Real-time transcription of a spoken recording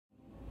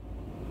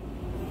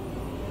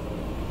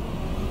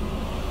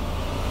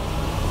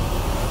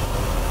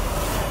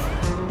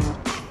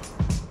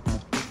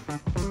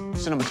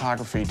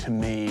Cinematography, to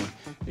me,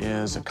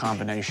 is a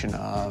combination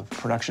of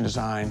production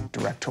design,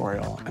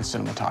 directorial, and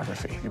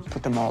cinematography. You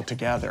put them all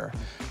together,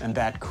 and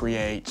that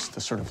creates the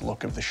sort of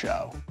look of the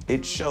show.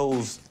 It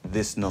shows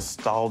this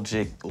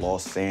nostalgic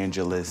Los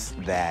Angeles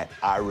that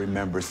I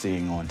remember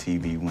seeing on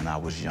TV when I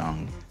was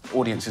young.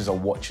 Audiences are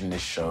watching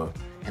this show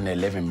in their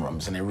living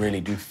rooms, and they really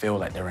do feel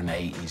like they're in the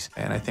 80s.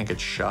 And I think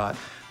it's shot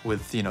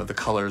with, you know, the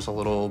colors a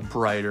little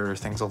brighter,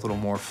 things a little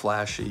more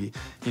flashy,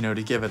 you know,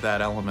 to give it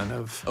that element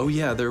of, oh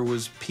yeah, there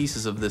was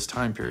pieces of this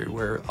time period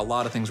where a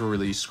lot of things were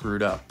really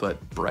screwed up,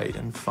 but bright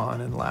and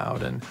fun and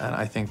loud, and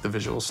I think the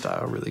visual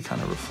style really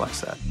kind of reflects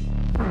that.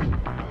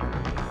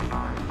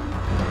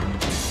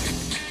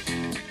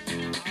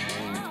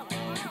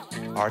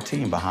 Our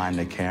team behind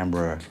the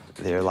camera,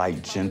 they're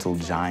like gentle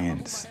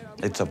giants.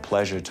 It's a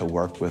pleasure to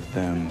work with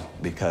them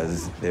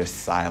because they're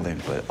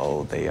silent, but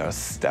oh, they are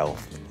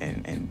stealth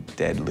and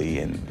deadly,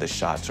 and the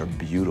shots are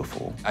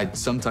beautiful. I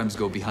sometimes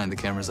go behind the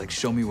cameras like,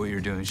 show me what you're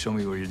doing, show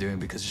me what you're doing,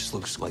 because it just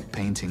looks like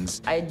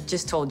paintings. I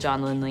just told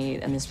John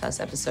Lindley in this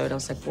past episode, I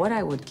was like, what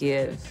I would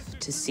give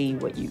to see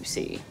what you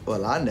see.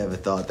 Well, I never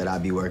thought that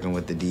I'd be working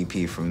with the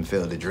DP from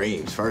Field of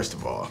Dreams, first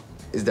of all.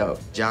 It's dope.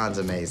 John's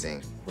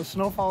amazing. Well,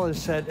 Snowfall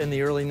is set in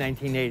the early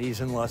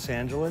 1980s in Los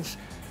Angeles,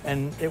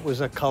 and it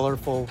was a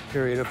colorful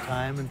period of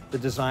time. And the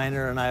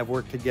designer and I have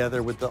worked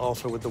together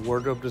also with the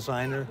wardrobe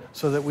designer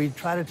so that we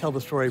try to tell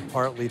the story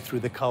partly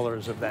through the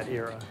colors of that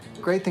era.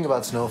 The great thing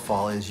about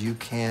Snowfall is you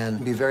can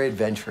be very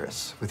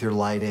adventurous with your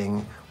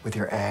lighting, with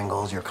your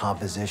angles, your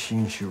composition.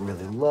 You can shoot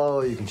really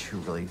low, you can shoot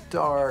really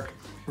dark,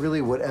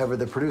 really whatever.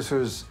 The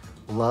producers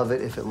love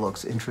it if it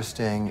looks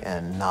interesting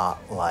and not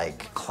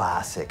like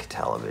classic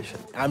television.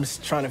 I'm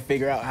just trying to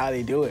figure out how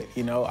they do it,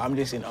 you know? I'm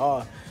just in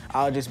awe.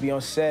 I'll just be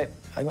on set,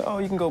 I go, oh,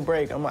 you can go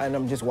break. And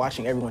I'm just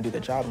watching everyone do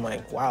their job. I'm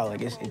like, wow,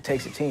 like it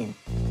takes a team.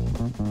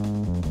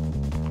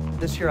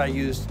 This year I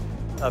used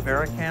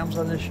Vericams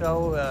on the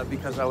show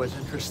because I was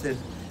interested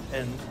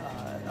in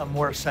a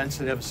more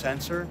sensitive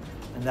sensor,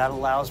 and that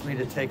allows me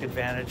to take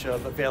advantage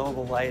of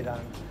available light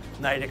on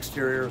night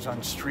exteriors,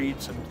 on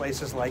streets and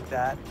places like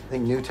that. I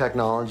think new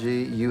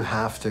technology, you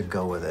have to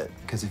go with it,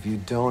 because if you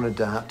don't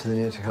adapt to the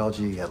new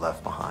technology, you get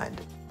left behind.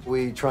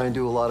 We try and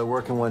do a lot of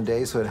work in one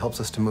day, so it helps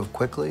us to move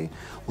quickly.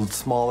 With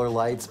smaller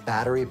lights,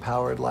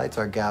 battery-powered lights,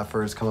 our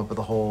gaffers come up with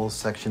a whole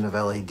section of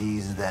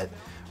LEDs that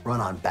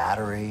run on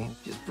battery.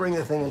 Just bring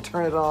the thing and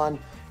turn it on.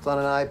 It's on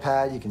an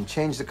iPad. You can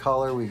change the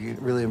color. We can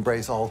really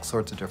embrace all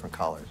sorts of different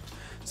colors.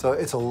 So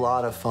it's a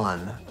lot of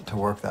fun to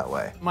work that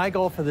way. My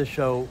goal for this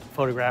show,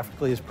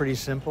 photographically, is pretty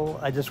simple.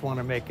 I just want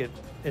to make it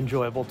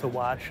enjoyable to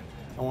watch.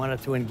 I want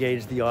it to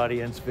engage the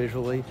audience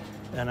visually,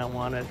 and I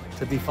want it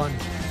to be fun.